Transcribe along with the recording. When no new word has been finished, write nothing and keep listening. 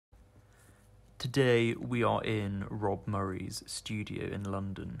Today we are in Rob Murray's studio in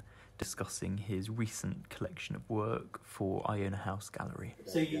London discussing his recent collection of work for Iona House Gallery.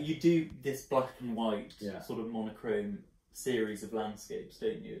 So you do this black and white sort of monochrome series of landscapes,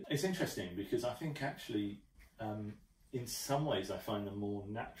 don't you? It's interesting because I think actually in some ways I find them more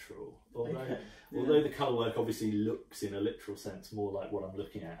natural, although the colour work obviously looks in a literal sense more like what I'm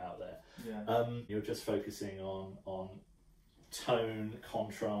looking at out there. You're just focusing on tone,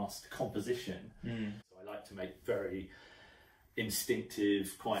 contrast, composition. So I like to make very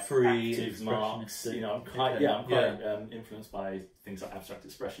instinctive, quite free, active marks. You know, I'm quite influenced by things like abstract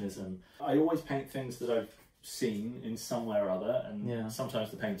expressionism. I always paint things that I've seen in some way or other, and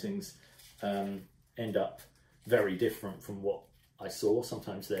sometimes the paintings end up very different from what I saw.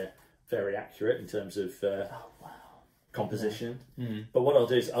 Sometimes they're very accurate in terms of composition. But what I'll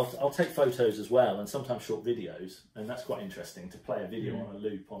do is I'll take photos as well, and sometimes short videos, and that's quite interesting to play a video on a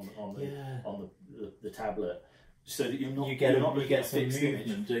loop on the tablet, so that you're not looking at fixed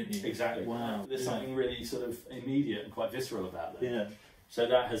movement, don't you? Exactly. Wow. There's something really sort of immediate and quite visceral about that. So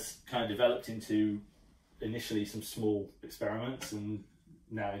that has kind of developed into initially some small experiments and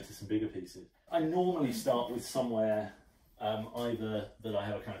now into some bigger pieces. I normally start with somewhere either that I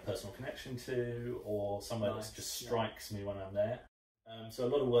have a kind of personal connection to, or somewhere that just strikes me when I'm there. So a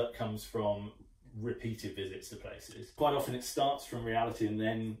lot of work comes from repeated visits to places. Quite often it starts from reality, and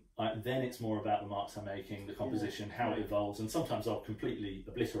then it's more about the marks I'm making, the composition, how it evolves, and sometimes I'll completely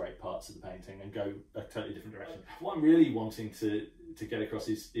obliterate parts of the painting and go a totally different direction. What I'm really wanting to get across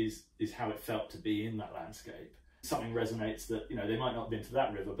is how it felt to be in that landscape. Something resonates that, you know, they might not have been to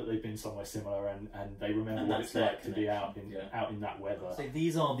that river, but they've been somewhere similar, and they remember what it's like to be out in that weather. So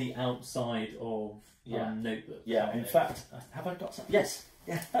these are the outside of notebooks. Yeah, in fact, have I got some? Yes.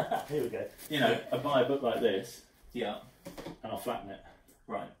 Yeah. Here we go. You know, I buy a book like this. Yeah. And I'll flatten it.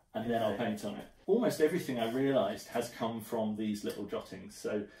 Right. And then I'll paint on it. Almost everything I realised has come from these little jottings.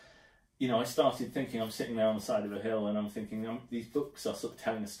 So, you know, I started thinking, I'm sitting there on the side of a hill, and I'm thinking these books are sort of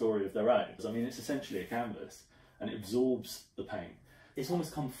telling a story of their own. I mean, it's essentially a canvas, and it absorbs the paint. It's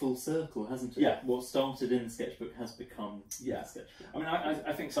almost come full circle, hasn't it? Yeah. What started in the sketchbook has become the sketchbook. I mean,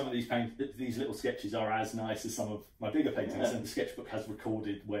 I think some of these little sketches are as nice as some of my bigger paintings, and the sketchbook has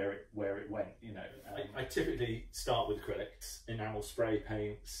recorded where it went. You know, I typically start with acrylics, enamel spray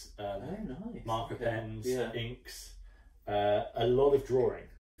paints, marker pens, inks, a lot of drawing,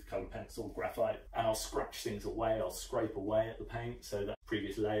 coloured pencil, graphite, and I'll scratch things away. I'll scrape away at the paint so that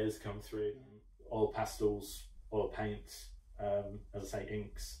previous layers come through. Oil pastels, oil paints, as I say,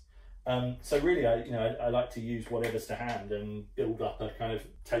 inks. So really, I like to use whatever's to hand and build up a kind of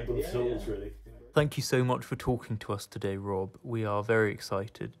table of tools, really. Thank you so much for talking to us today, Rob. We are very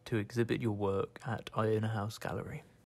excited to exhibit your work at Iona House Gallery.